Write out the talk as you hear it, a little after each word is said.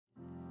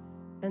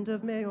End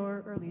of May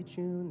or early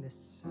June,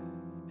 this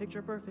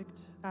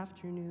picture-perfect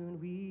afternoon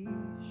we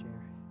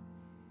share.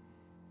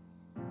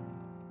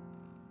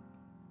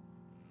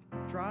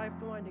 Drive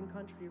the winding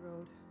country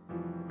road,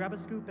 grab a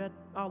scoop at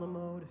a la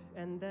mode,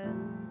 and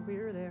then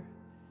we're there.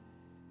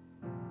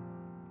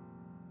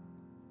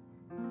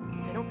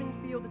 An open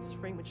field that's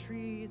framed with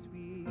trees,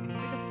 we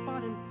pick a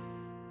spot and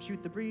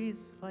shoot the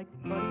breeze like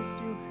buddies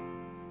do.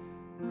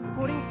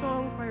 Quoting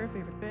songs by our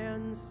favorite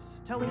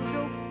bands, telling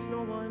jokes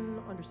no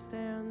one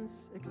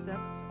understands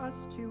except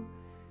us two.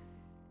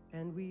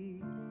 And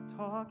we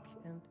talk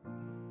and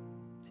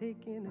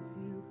take in the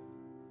view.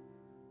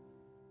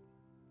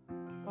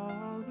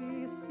 All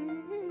we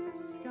see is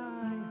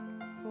sky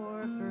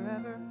for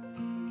forever.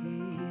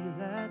 We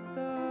let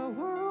the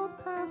world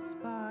pass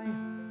by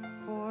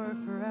for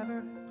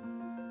forever.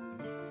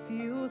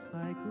 Feels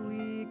like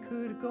we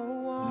could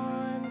go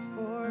on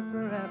for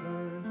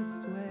forever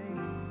this way.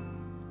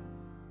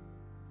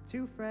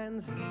 Two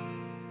friends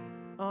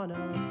on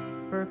a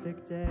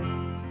perfect day.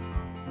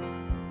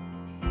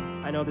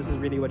 I know this is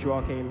really what you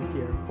all came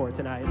here for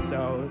tonight,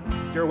 so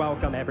you're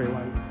welcome,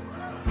 everyone.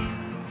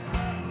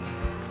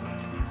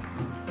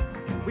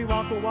 We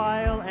walk a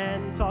while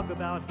and talk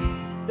about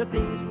the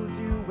things we'll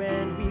do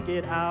when we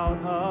get out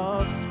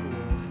of school.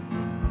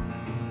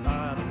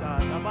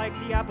 Like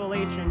the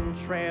Appalachian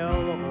Trail,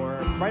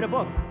 or write a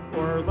book,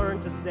 or learn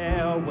to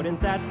sail.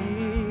 Wouldn't that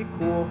be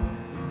cool?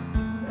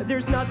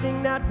 There's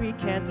nothing that we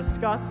can't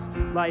discuss,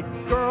 like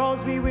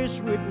girls we wish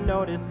would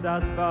notice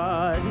us,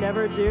 but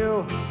never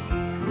do.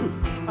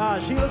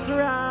 She looks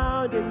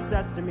around and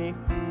says to me,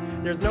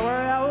 there's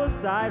nowhere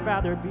else I'd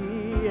rather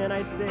be, and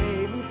I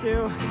say, me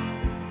too.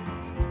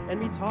 And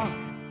we talk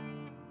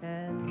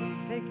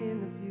and take in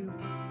the view.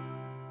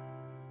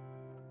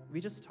 We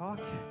just talk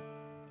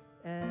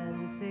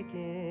and take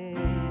in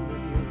the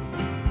view.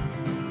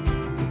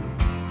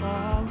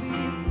 All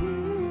we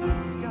see is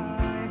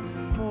sky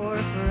for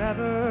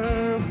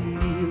forever. We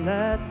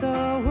let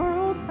the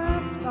world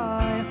pass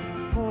by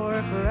for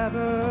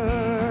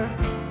forever.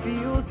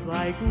 Feels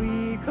like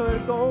we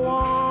could go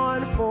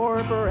on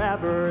for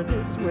forever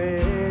this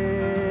way,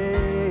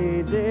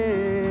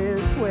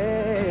 this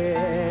way.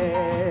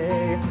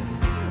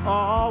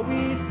 All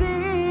we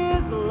see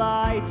is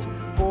light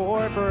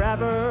for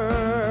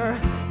forever,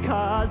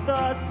 'cause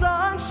the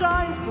sun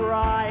shines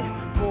bright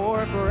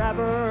for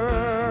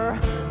forever.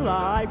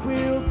 Like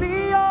we'll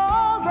be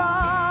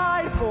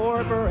alright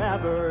for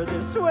forever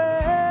this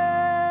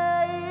way.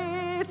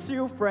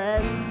 Two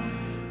friends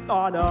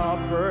on a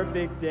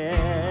perfect day.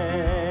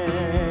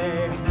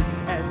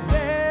 And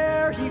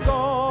there he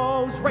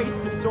goes,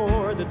 racing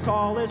toward the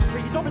tallest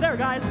trees. Over there,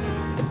 guys,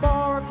 and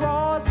far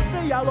across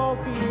the yellow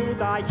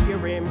field, I hear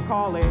him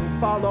calling,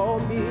 follow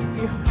me.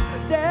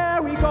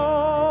 There we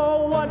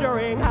go,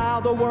 wondering how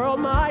the world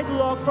might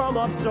look from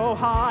up so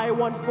high.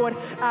 One foot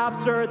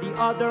after the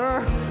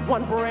other,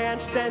 one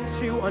branch then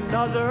to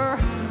another.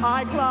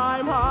 I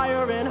climb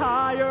higher and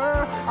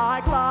higher,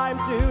 I climb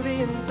to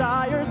the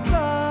entire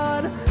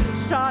sun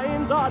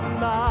shines on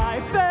my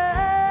face.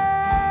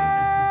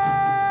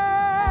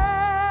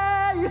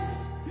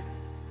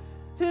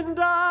 And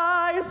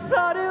I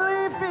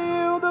suddenly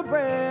feel the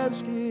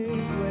branch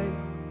give way.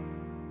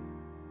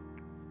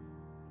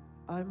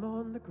 I'm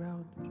on the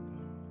ground,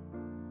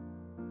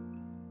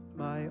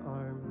 my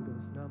arm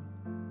goes numb.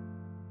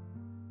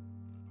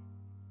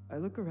 I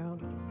look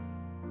around,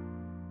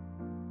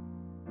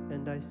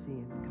 and I see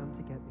him come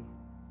to get me.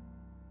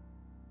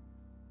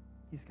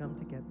 He's come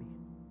to get me.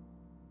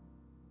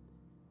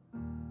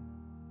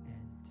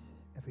 And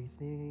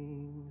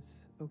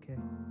everything's okay.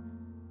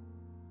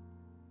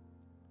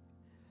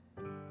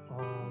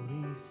 All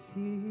we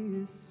see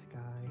is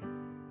sky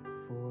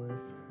for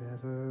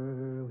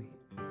forever. We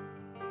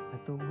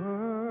let the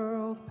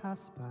world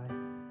pass by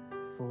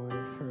for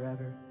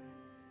forever.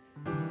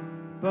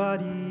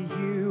 Buddy,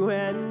 you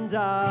and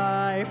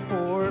I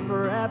for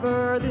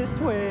forever this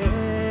way,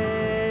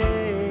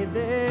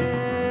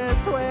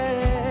 this way.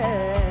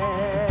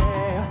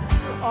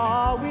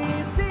 All we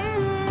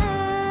see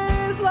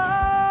is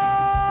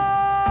light,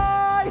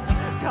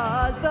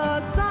 'cause the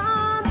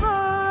sun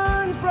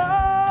burns bright.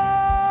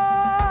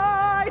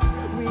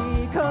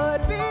 We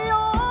could be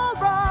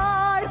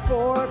alright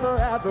for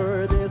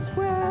forever this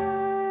way.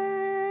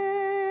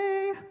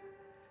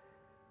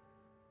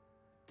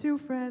 Two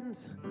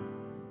friends,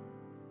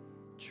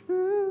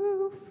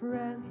 true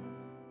friends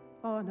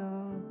on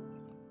a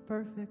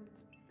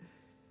perfect